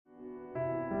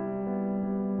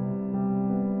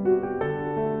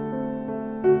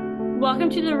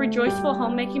Welcome to the Rejoiceful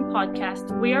Homemaking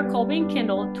Podcast. We are Colby and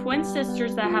Kendall, twin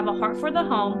sisters that have a heart for the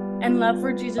home and love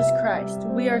for Jesus Christ.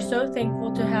 We are so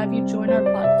thankful to have you join our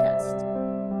podcast.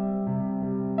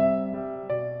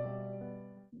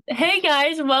 Hey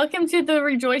guys, welcome to the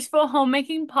Rejoiceful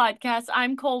Homemaking Podcast.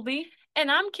 I'm Colby.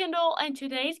 And I'm Kendall, and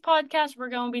today's podcast we're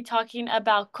going to be talking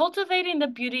about cultivating the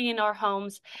beauty in our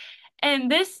homes.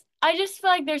 And I just feel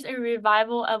like there's a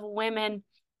revival of women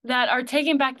that are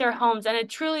taking back their homes, and it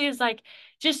truly is like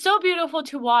just so beautiful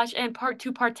to watch and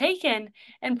partake in.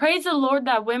 And praise the Lord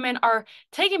that women are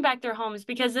taking back their homes,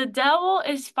 because the devil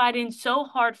is fighting so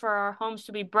hard for our homes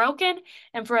to be broken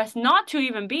and for us not to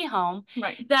even be home.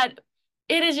 Right. That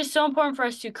it is just so important for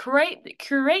us to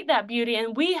curate that beauty,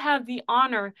 and we have the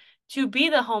honor to be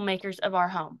the homemakers of our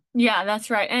home. Yeah, that's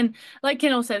right. And like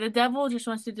Kendall said, the devil just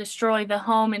wants to destroy the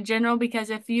home in general, because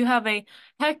if you have a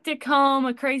hectic home,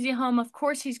 a crazy home, of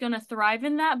course he's going to thrive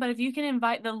in that. But if you can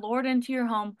invite the Lord into your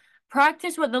home,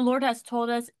 practice what the Lord has told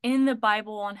us in the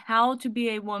Bible on how to be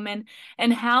a woman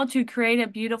and how to create a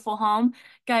beautiful home,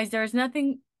 guys, there's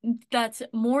nothing that's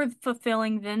more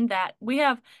fulfilling than that. We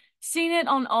have seen it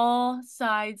on all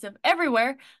sides of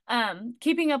everywhere.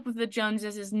 Keeping up with the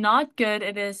Joneses is not good.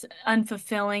 It is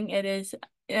unfulfilling. It is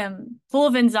full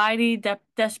of anxiety,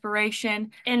 desperation,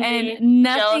 Envy, and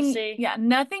nothing. jealousy. Yeah,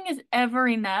 nothing is ever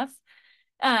enough.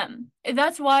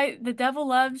 That's why the devil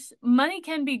loves money.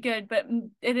 Can be good, but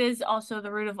it is also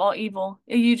the root of all evil.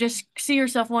 You just see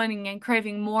yourself wanting and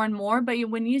craving more and more. But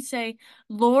when you say,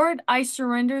 Lord, I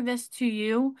surrender this to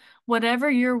you,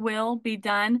 whatever your will be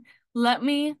done, let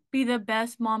me be the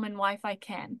best mom and wife I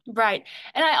can. Right.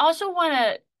 And I also want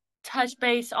to touch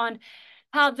base on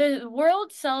how the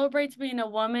world celebrates being a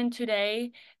woman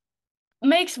today,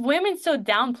 makes women so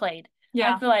downplayed.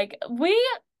 Yeah. I feel like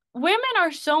women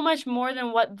are so much more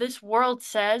than what this world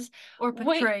says Or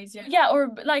portrays. It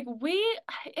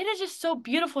is just so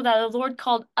beautiful that the Lord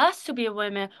called us to be a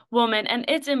woman, and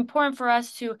it's important for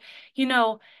us to,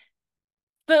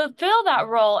 fulfill that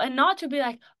role, and not to be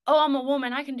like, oh, I'm a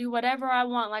woman, I can do whatever I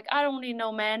want, like I don't need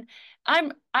no man.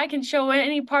 I can show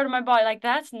any part of my body. Like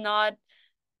That's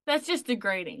just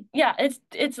degrading. Yeah,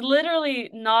 it's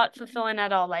literally not fulfilling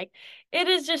at all. Like, it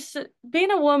is just,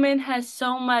 being a woman has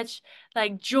so much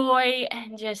like joy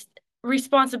and just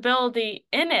responsibility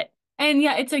in it. And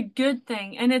yeah, it's a good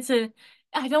thing. And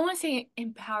I don't want to say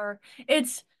empower.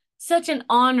 It's such an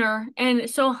honor and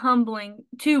so humbling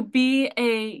to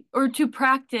to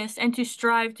practice and to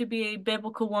strive to be a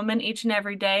biblical woman each and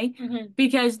every day,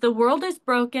 because the world is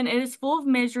broken. It is full of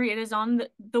misery.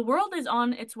 The world is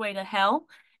on its way to hell.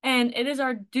 And it is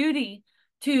our duty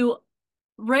to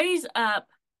raise up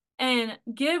and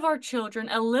give our children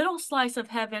a little slice of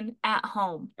heaven at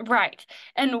home. Right.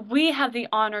 And we have the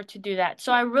honor to do that.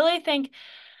 So I really think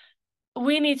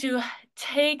we need to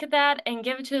take that and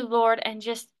give it to the Lord and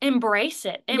just embrace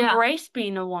it. Embrace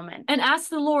being a woman. And ask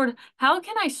the Lord, how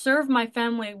can I serve my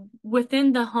family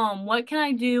within the home? What can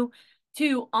I do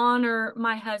to honor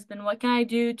my husband? What can I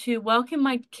do to welcome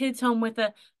my kids home with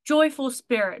a joyful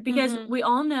spirit? Because we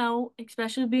all know,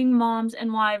 especially being moms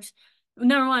and wives,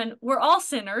 number one, we're all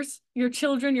sinners, your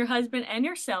children, your husband, and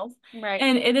yourself. Right.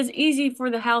 And it is easy for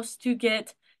the house to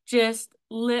get just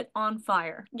lit on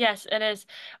fire. Yes, it is.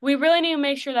 We really need to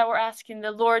make sure that we're asking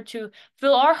the Lord to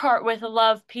fill our heart with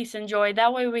love, peace, and joy.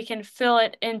 That way we can fill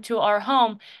it into our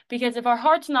home, because if our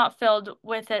heart's not filled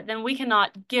with it, then we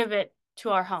cannot give it to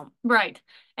our home. Right.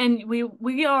 And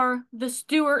we are the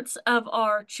stewards of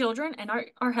our children, and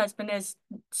our husband is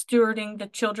stewarding the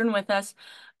children with us.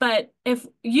 But if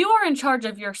you are in charge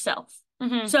of yourself,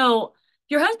 so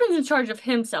your husband's in charge of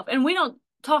himself, and we don't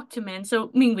talk to men.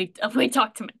 So, I mean, we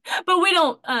talk to men, but we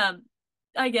don't,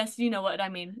 I guess you know what I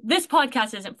mean. This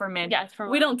podcast isn't for men. Yeah, it's for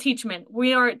women. We don't teach men.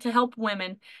 We are to help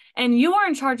women, and you are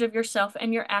in charge of yourself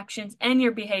and your actions and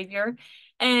your behavior,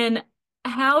 and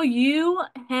how you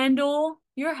handle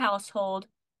your household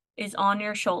is on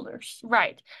your shoulders.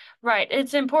 Right. Right.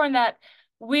 It's important that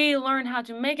we learn how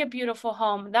to make a beautiful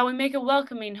home, that we make a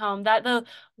welcoming home, that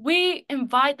we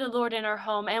invite the Lord in our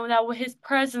home, and that his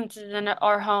presence is in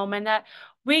our home, and that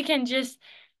we can just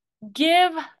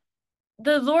give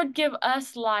the Lord give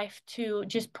us life to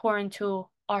just pour into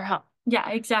our home. Yeah,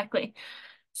 exactly.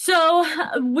 So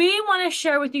we want to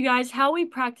share with you guys how we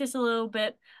practice a little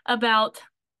bit about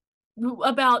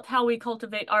how we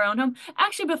cultivate our own home.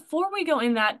 Actually, before we go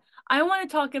in that, I want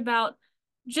to talk about,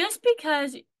 just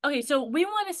because, okay, so we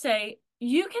want to say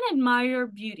you can admire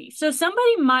beauty. So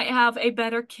somebody might have a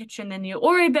better kitchen than you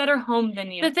or a better home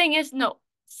than you. The thing is, no,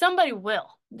 somebody will.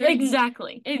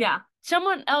 Exactly. Yeah.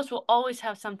 someone else will always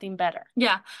have something better.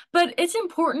 Yeah, but it's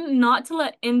important not to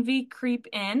let envy creep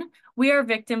in. We are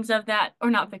victims of that, or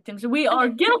not victims, we are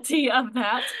guilty of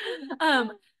that.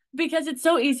 Because it's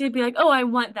so easy to be like, oh, I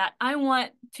want that. I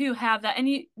want to have that. And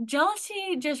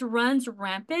jealousy just runs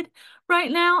rampant right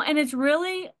now. And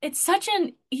it's such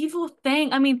an evil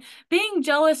thing. I mean, being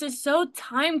jealous is so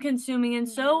time consuming and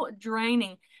so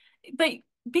draining. But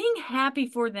being happy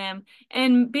for them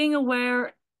and being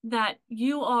aware that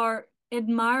you are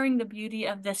admiring the beauty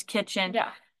of this kitchen. Yeah.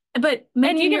 But And you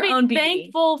making can your be own beauty.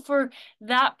 thankful for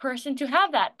that person to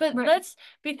have that. But Right. let's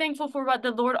be thankful for what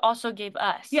the Lord also gave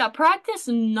us. Yeah, practice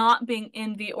not being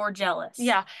envy or jealous.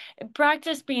 Yeah,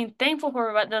 practice being thankful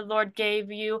for what the Lord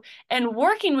gave you and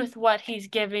working with what He's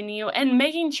given you and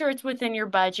making sure it's within your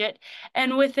budget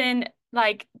and within,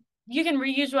 like, you can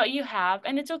reuse what you have,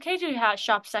 and it's okay to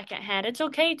shop secondhand. It's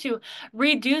okay to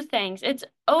redo things. It's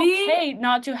okay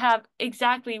not to have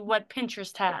exactly what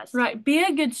Pinterest has. Right. Be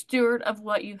a good steward of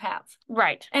what you have.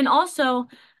 Right. And also,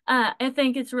 I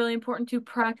think it's really important to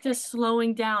practice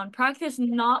slowing down. Practice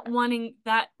not wanting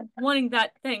that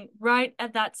thing right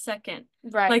at that second.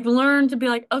 Right. Like learn to be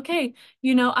like, okay,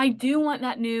 I do want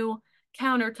that new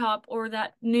countertop or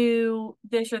that new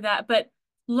this or that, but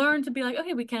learn to be like,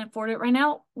 okay, we can't afford it right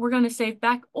now. We're going to save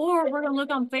back, or we're going to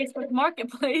look on Facebook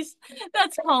Marketplace.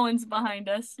 That's Collins behind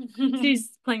us.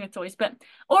 She's playing with toys,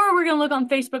 or we're going to look on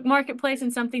Facebook Marketplace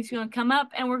and something's going to come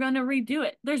up and we're going to redo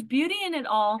it. There's beauty in it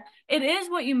all. It is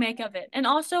what you make of it. And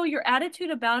also your attitude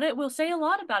about it will say a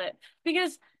lot about it,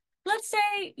 because let's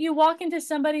say you walk into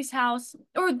somebody's house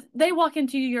or they walk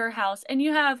into your house and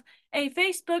you have a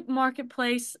Facebook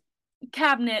Marketplace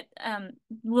cabinet,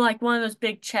 like one of those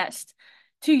big chests.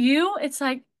 To you, it's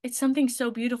like, it's something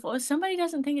so beautiful. If somebody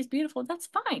doesn't think it's beautiful, that's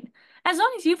fine. As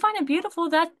long as you find it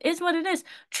beautiful, that is what it is.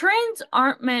 Trends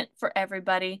aren't meant for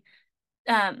everybody.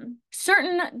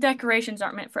 Certain decorations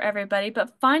aren't meant for everybody,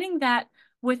 but finding that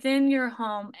within your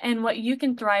home and what you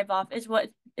can thrive off is what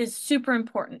is super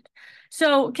important.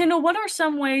 So, Kendall, what are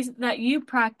some ways that you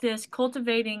practice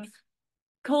cultivating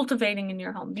in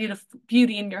your home,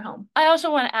 beauty in your home? I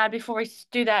also want to add before we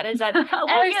do that is that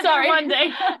sorry, one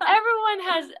day. everyone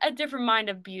has a different mind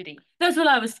of beauty. That's what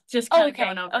I was just kind of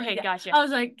going over. Okay, yeah. gotcha. I was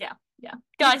like, yeah.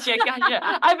 Gotcha.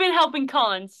 I've been helping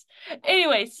Collins.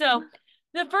 Anyway, so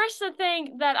one of the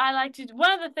things that I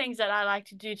like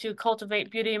to do to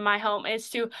cultivate beauty in my home is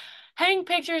to hang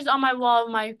pictures on my wall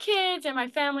of my kids and my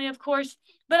family, of course.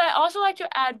 But I also like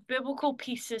to add biblical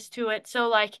pieces to it. So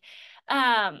like,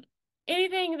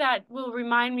 anything that will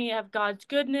remind me of God's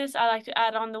goodness, I like to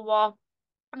add on the wall,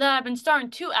 that I've been starting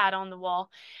to add on the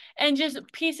wall, and just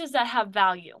pieces that have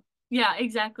value. Yeah,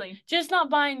 exactly. Just not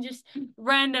buying just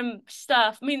random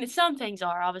stuff. I mean, some things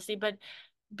are obviously, but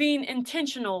being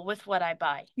intentional with what I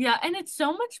buy. Yeah, and it's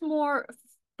so much more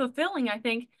fulfilling, I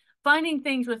think, finding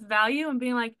things with value and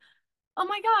being like, oh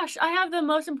my gosh, I have the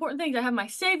most important things. I have my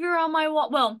Savior on my wall.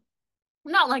 Well,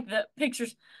 not like the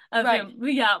pictures of him.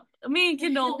 But yeah, me and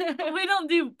Kendall, we don't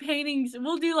do paintings.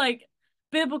 We'll do like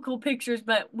biblical pictures,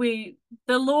 but the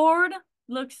Lord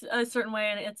looks a certain way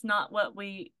and it's not what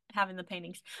we have in the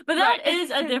paintings. But that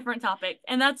is a different topic,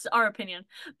 and that's our opinion.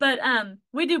 But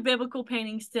we do biblical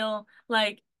paintings still,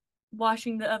 like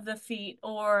washing of the feet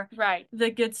or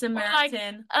the Good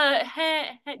Samaritan.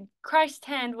 Like Christ's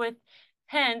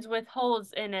hands with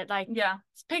holes in it, like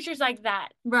pictures like that.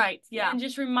 Right. Yeah. And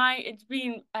just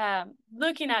being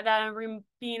looking at that and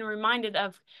being reminded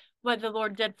of what the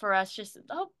Lord did for us. Just,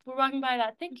 we're walking by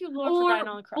that. Thank you, Lord, for dying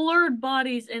on the cross. Blurred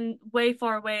bodies and way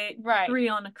far away, three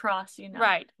on a cross,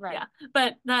 Right. Yeah,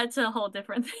 but that's a whole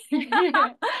different thing.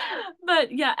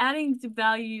 But yeah, adding to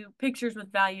value, pictures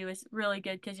with value is really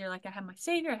good because you're like, I have my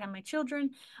Savior, I have my children,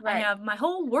 I have my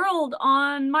whole world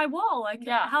on my wall. Like,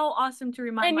 how awesome to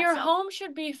remind myself. And your home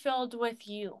should be filled with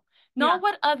you, not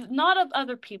of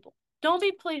other people. Don't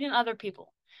be pleasing other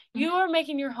people. You are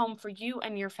making your home for you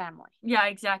and your family. Yeah,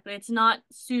 exactly. It's not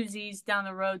Susie's down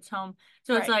the road's home.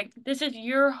 So it's like, this is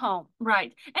your home.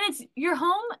 Right. And your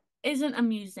home isn't a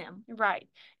museum. Right.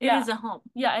 It is a home.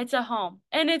 Yeah, it's a home.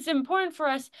 And it's important for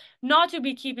us not to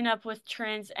be keeping up with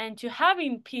trends and to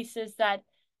having pieces that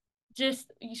just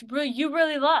you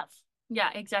really love.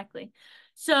 Yeah, exactly.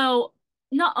 So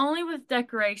not only with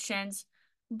decorations,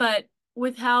 but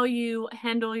with how you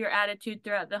handle your attitude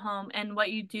throughout the home and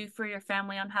what you do for your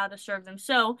family on how to serve them.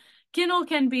 So Kendall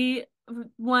can be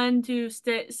one to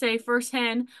say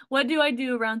firsthand, what do I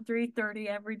do around 3:30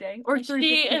 every day or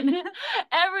 3:15?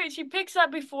 She picks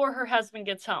up before her husband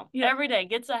gets home. Every day,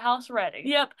 gets the house ready.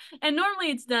 Yep. And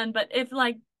normally it's done, but if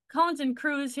like Collins and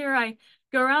crew is here, I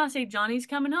go around and say, Johnny's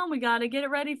coming home. We got to get it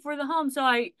ready for the home. So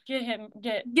I get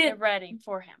it ready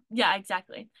for him. Yeah,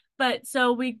 exactly. But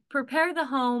so we prepare the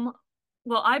home.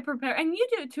 Well, I prepare, and you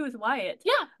do it too with Wyatt.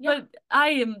 Yeah. But I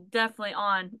am definitely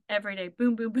on every day,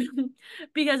 boom, boom, boom,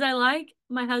 because I like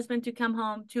my husband to come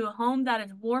home to a home that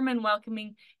is warm and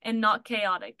welcoming and not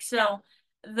chaotic. So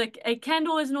a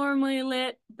candle is normally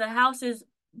lit, the house is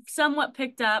somewhat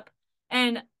picked up,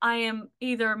 and I am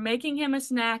either making him a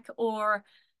snack or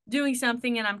doing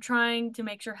something, and I'm trying to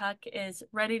make sure Huck is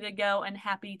ready to go and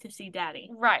happy to see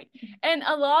Daddy. Right. And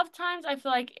a lot of times I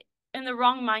feel like in the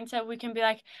wrong mindset, we can be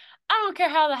like, I don't care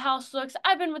how the house looks.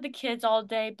 I've been with the kids all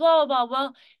day, blah, blah, blah.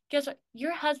 Well, guess what?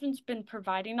 Your husband's been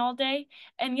providing all day.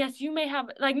 And yes, you may have,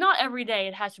 like, not every day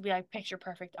it has to be like picture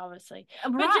perfect, obviously.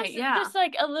 But just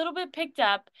like a little bit picked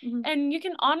up, and you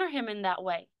can honor him in that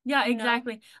way. Yeah,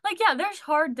 exactly. Like, yeah, there's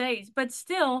hard days, but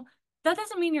still, that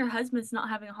doesn't mean your husband's not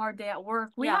having a hard day at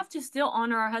work. We have to still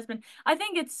honor our husband. I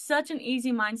think it's such an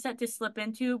easy mindset to slip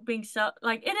into, being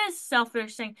like, it is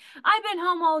selfish saying, I've been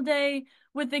home all day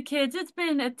with the kids. It's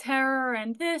been a terror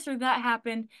and this or that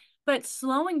happened. But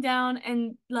slowing down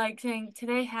and like saying,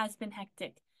 today has been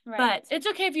hectic. Right. But it's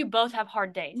okay if you both have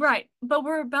hard days. Right. But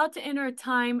we're about to enter a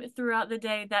time throughout the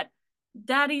day that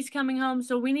Daddy's coming home.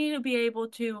 So we need to be able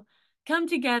to come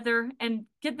together and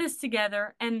get this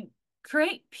together and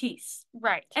create peace.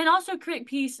 Right. And also create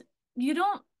peace.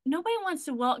 Nobody wants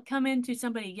to come into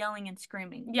somebody yelling and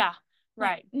screaming. Yeah.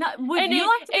 Right. Like,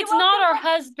 it's not our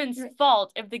husband's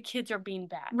fault if the kids are being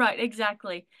bad. Right,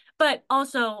 exactly. But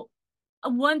also,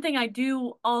 one thing I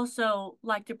do also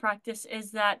like to practice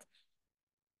is that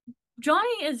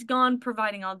Johnny is gone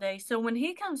providing all day. So when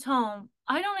he comes home,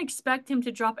 I don't expect him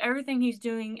to drop everything he's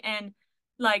doing and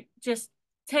like just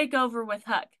take over with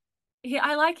Huck.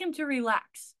 I like him to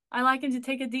relax. I like him to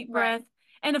take a deep breath.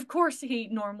 And of course, he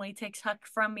normally takes Huck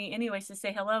from me anyways to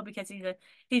say hello because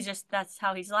that's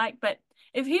how he's like. But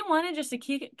if he wanted just to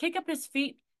kick up his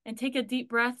feet and take a deep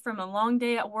breath from a long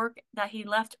day at work that he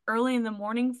left early in the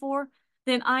morning for,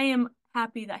 then I am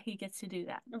happy that he gets to do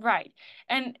that. Right.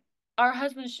 And our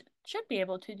husbands should be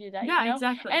able to do that. Yeah, you know?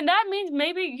 exactly. And that means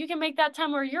maybe you can make that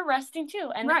time where you're resting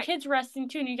too, and the kids resting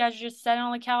too, and you guys are just sitting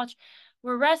on the couch.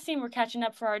 We're resting, we're catching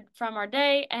up from our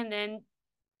day, and then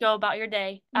go about your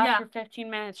day after 15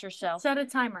 minutes or so. Set a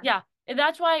timer. Yeah.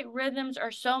 That's why rhythms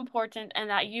are so important, and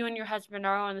that you and your husband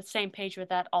are on the same page with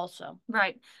that also.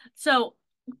 Right. So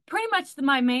pretty much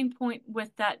my main point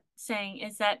with that saying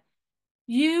is that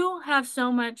you have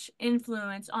so much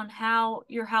influence on how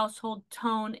your household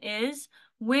tone is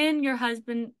when your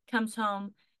husband comes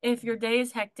home. If your day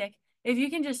is hectic, if you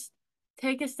can just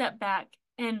take a step back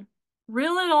and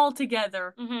reel it all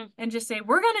together and just say,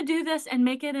 we're going to do this and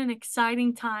make it an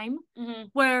exciting time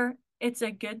where it's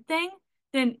a good thing,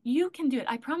 then you can do it.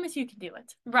 I promise you can do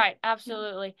it. Right,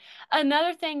 absolutely.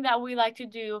 Another thing that we like to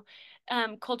do,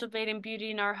 cultivating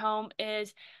beauty in our home,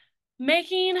 is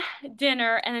making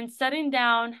dinner and then sitting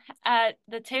down at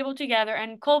the table together.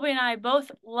 And Colby and I both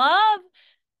love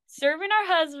serving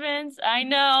our husbands. I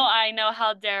know,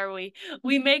 how dare we?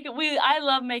 I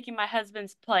love making my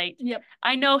husband's plate. Yep.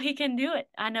 I know he can do it.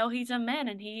 I know he's a man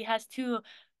and he has 2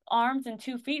 arms and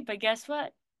 2 feet, but guess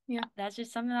what? Yeah. That's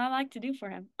just something I like to do for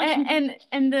him. And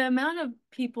the amount of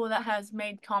people that has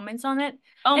made comments on it.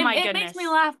 Oh my goodness. It makes me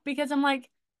laugh because I'm like,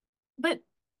 but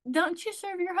don't you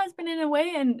serve your husband in a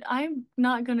way? And I'm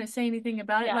not going to say anything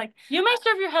about it. Like, you may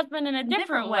serve your husband in a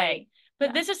different way.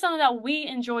 But this is something that we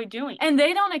enjoy doing. And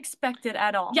they don't expect it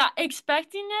at all. Yeah,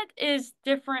 expecting it is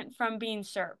different from being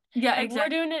served. Yeah, like,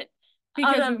 exactly. We're doing it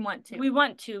because we want to. We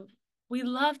want to. We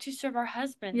love to serve our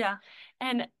husbands. Yeah.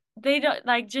 And they don't,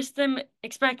 like, just them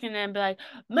expecting them to be like,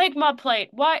 make my plate.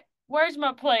 Why? Where's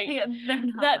my plate? Yeah, they're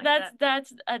not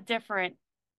that's a different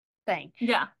thing.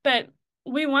 Yeah. But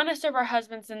we want to serve our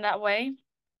husbands in that way.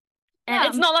 And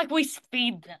it's not like we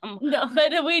feed them,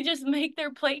 but we just make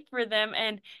their plate for them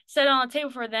and set it on the table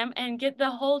for them and get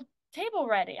the whole table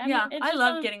ready. I mean, I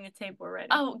love getting the table ready.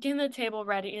 Oh, getting the table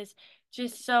ready is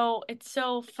just it's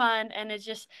so fun, and it's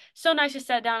just so nice to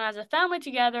sit down as a family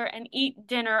together and eat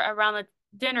dinner around the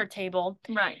dinner table.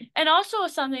 Right. And also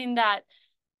something that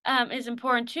is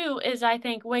important too is, I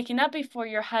think, waking up before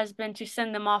your husband to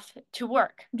send them off to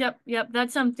work. Yep.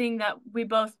 That's something that we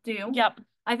both do. Yep.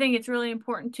 I think it's really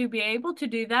important to be able to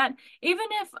do that. Even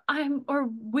if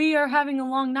we are having a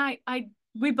long night,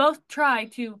 we both try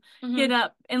to get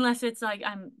up unless it's like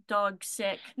I'm dog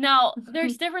sick. Now,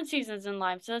 there's different seasons in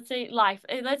life. So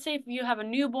let's say if you have a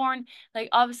newborn, like,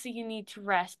 obviously you need to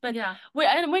rest. But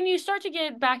when you start to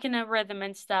get back in a rhythm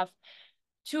and stuff,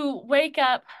 to wake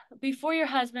up before your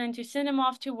husband, to send him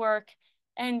off to work,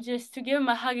 and just to give them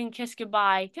a hug and kiss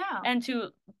goodbye Yeah. and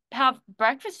to have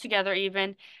breakfast together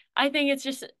even. I think it's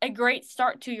just a great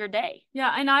start to your day.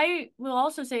 Yeah, and I will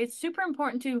also say it's super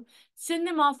important to send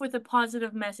them off with a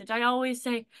positive message. I always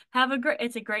say,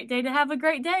 it's a great day to have a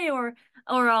great day, or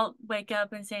I'll wake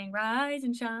up and saying, rise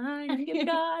and shine and give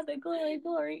God the glory,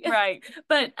 glory. Right.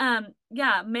 But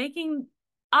yeah,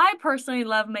 I personally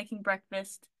love making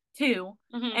breakfast too,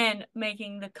 and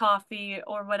making the coffee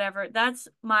or whatever. That's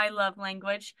my love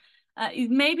language.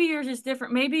 Maybe yours is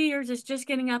different. Maybe yours is just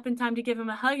getting up in time to give him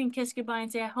a hug and kiss goodbye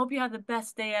and say, I hope you have the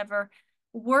best day ever.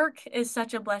 Work is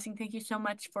such a blessing. Thank you so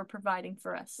much for providing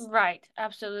for us. Right,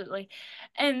 absolutely.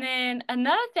 And then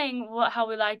another thing, how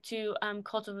we like to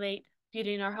cultivate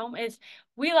beauty in our home is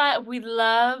we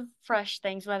love fresh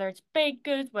things, whether it's baked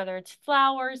goods, whether it's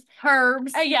flowers,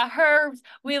 Herbs. Yeah, herbs.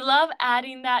 We love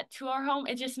adding that to our home.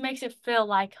 It just makes it feel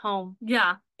like home.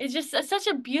 Yeah. It's just such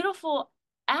a beautiful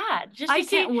add. Just I to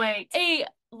can't see wait. a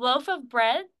loaf of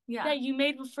bread Yeah. that you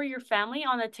made for your family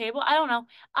on the table. I don't know.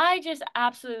 I just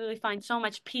absolutely find so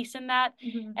much peace in that.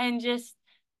 And just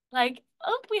like,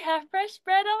 oh, we have fresh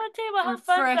bread on the table. How Or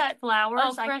fun is fresh that? flowers.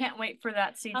 Oh, I can't wait for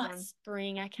that season. Oh,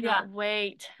 spring. I cannot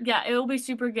wait. Yeah, it will be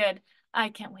super good. I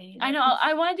can't wait either. I know.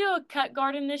 I want to do a cut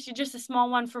garden this year, just a small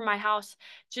one for my house,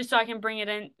 just so I can bring it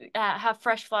in, have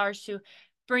fresh flowers to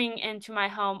bring into my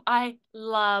home. I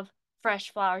love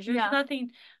fresh flowers. There's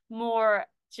nothing more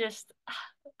just,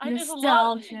 I just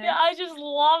love, yeah, I just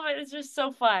love it. It's just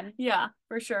so fun. Yeah,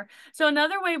 for sure. So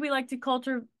another way we like to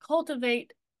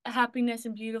cultivate happiness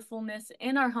and beautifulness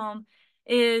in our home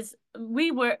is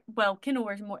Kendall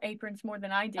wears more aprons more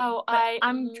than I do. Oh, but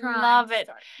I'm love it.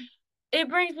 It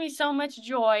brings me so much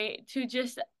joy to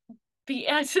just be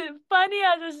as funny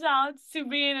as it sounds to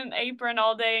be in an apron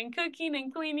all day and cooking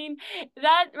and cleaning.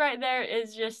 That right there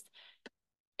is just,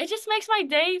 it just makes my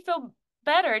day feel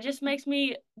better. It just makes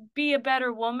me be a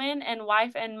better woman and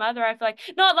wife and mother. I feel like,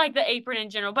 not like the apron in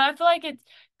general, but I feel like it's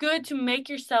good to make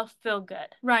yourself feel good.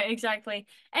 Right, exactly.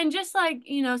 And just like,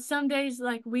 some days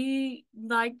like we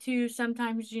like to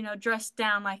sometimes, dress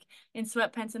down like in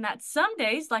sweatpants and that. Some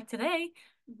days like today,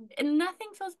 and nothing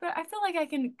feels better. I feel like I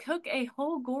can cook a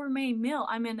whole gourmet meal.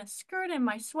 I'm in a skirt and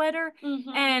my sweater,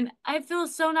 and I feel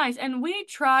so nice. And we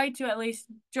try to at least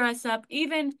dress up,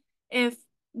 even if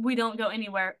we don't go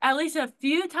anywhere, at least a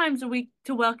few times a week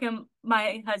to welcome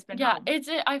my husband home.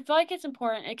 I feel like it's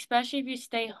important, especially if you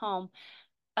stay home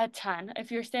a ton,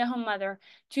 if you're a stay-at-home mother,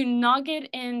 to not get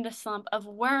in the slump of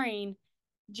wearing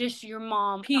just your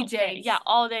mom PJs. outfit,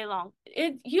 all day long.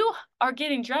 You are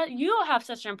getting dressed. You have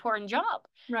such an important job.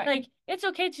 Right. Like, it's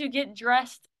okay to get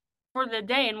dressed for the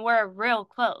day and wear real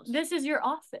clothes. This is your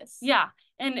office. Yeah,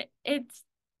 and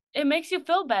it makes you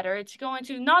feel better. It's going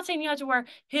to, not saying you have to wear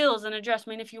heels and a dress. I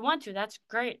mean, if you want to, that's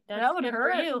great. That would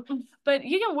hurt for you. But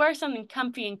you can wear something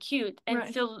comfy and cute and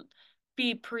still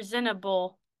be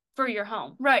presentable for your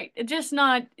home. Right. Just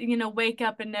not, wake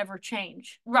up and never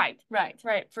change. Right,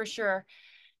 for sure.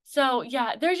 So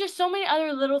yeah, there's just so many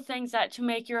other little things that to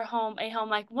make your home a home.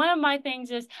 Like one of my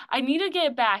things is I need to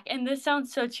get back, and this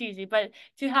sounds so cheesy, but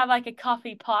to have like a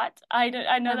coffee pot. I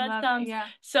know that sounds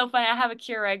so funny. I have a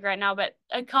Keurig right now, but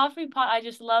a coffee pot, I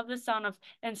just love the sound of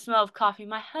and smell of coffee.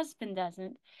 My husband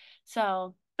doesn't.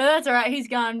 So. But that's all right. He's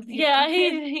gone. Yeah,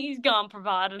 he's gone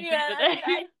providing through the day.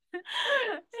 So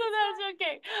that's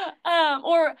okay.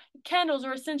 Or candles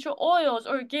or essential oils,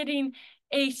 or getting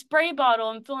a spray bottle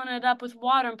and filling it up with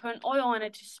water and putting oil in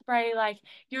it to spray like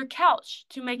your couch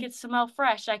to make it smell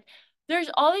fresh. Like there's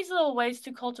all these little ways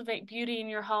to cultivate beauty in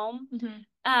your home.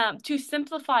 To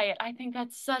simplify it. I think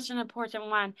that's such an important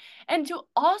one. And to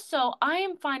also, I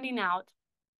am finding out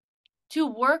to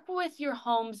work with your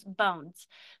home's bones.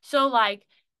 So like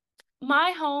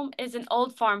my home is an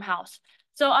old farmhouse.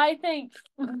 So I think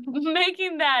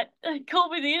making that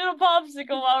Colby eating a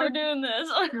popsicle while we're doing this.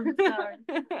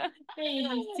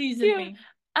 Teasing me.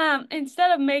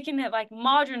 Instead of making it like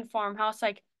modern farmhouse,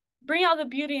 like bring out the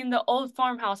beauty in the old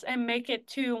farmhouse and make it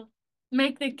to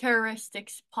make the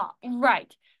characteristics pop.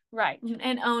 Right.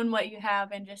 And own what you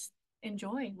have and just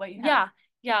enjoy what you have.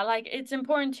 Yeah, like it's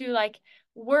important to like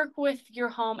work with your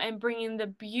home and bring in the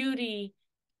beauty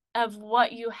of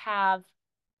what you have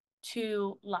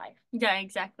to life. Yeah,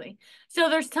 exactly. So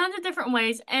there's tons of different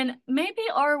ways, and maybe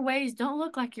our ways don't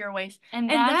look like your ways. And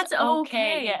that's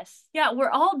okay. Yes. Yeah, we're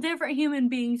all different human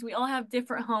beings. We all have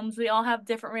different homes. We all have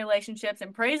different relationships,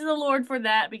 and praise the Lord for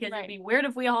that, because it'd be weird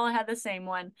if we all had the same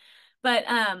one. But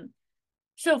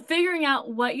so figuring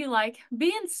out what you like,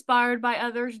 be inspired by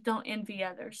others, don't envy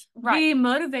others. Be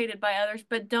motivated by others,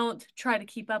 but don't try to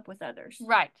keep up with others.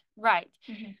 Right.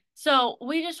 So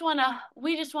we just wanna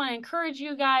encourage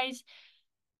you guys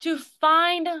to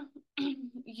find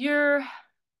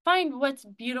find what's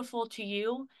beautiful to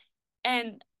you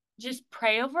and just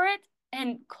pray over it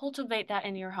and cultivate that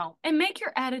in your home. And make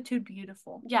your attitude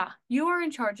beautiful. Yeah. You are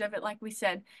in charge of it, like we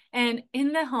said. And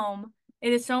in the home,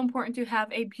 it is so important to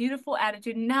have a beautiful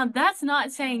attitude. Now, that's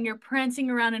not saying you're prancing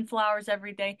around in flowers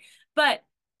every day, but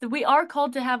we are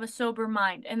called to have a sober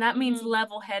mind, and that means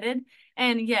level-headed.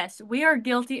 And yes, we are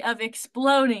guilty of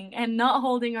exploding and not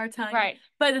holding our tongue. Right.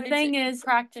 But the thing is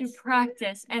to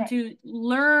practice and to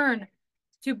learn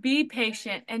to be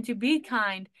patient and to be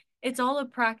kind. It's all a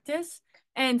practice,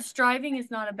 and striving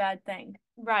is not a bad thing.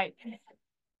 Right.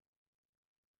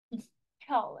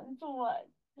 Collins, what?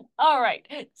 All right.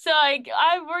 So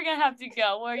we're gonna have to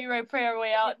go. Are you ready to pray our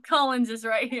way out? Collins is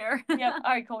right here. Yep.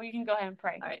 All right, cool. You can go ahead and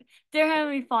pray. All right. Dear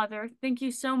Heavenly Father, thank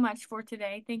you so much for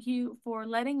today. Thank you for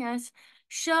letting us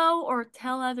show or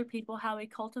tell other people how we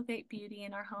cultivate beauty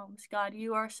in our homes. God,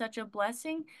 you are such a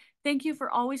blessing. Thank you for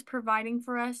always providing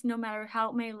for us, no matter how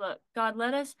it may look. God,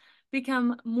 let us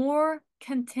become more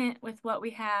content with what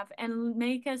we have and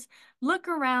make us look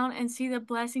around and see the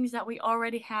blessings that we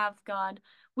already have, God.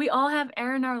 We all have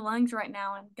air in our lungs right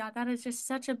now, and God, that is just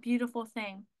such a beautiful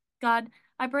thing. God,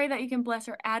 I pray that you can bless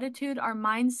our attitude, our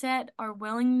mindset, our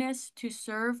willingness to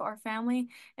serve our family,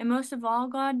 and most of all,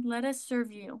 God, let us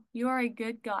serve you. You are a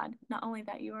good God. Not only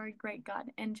that, you are a great God,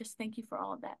 and just thank you for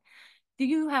all of that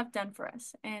you have done for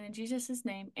us. And in Jesus'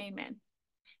 name, amen.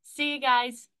 See you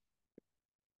guys.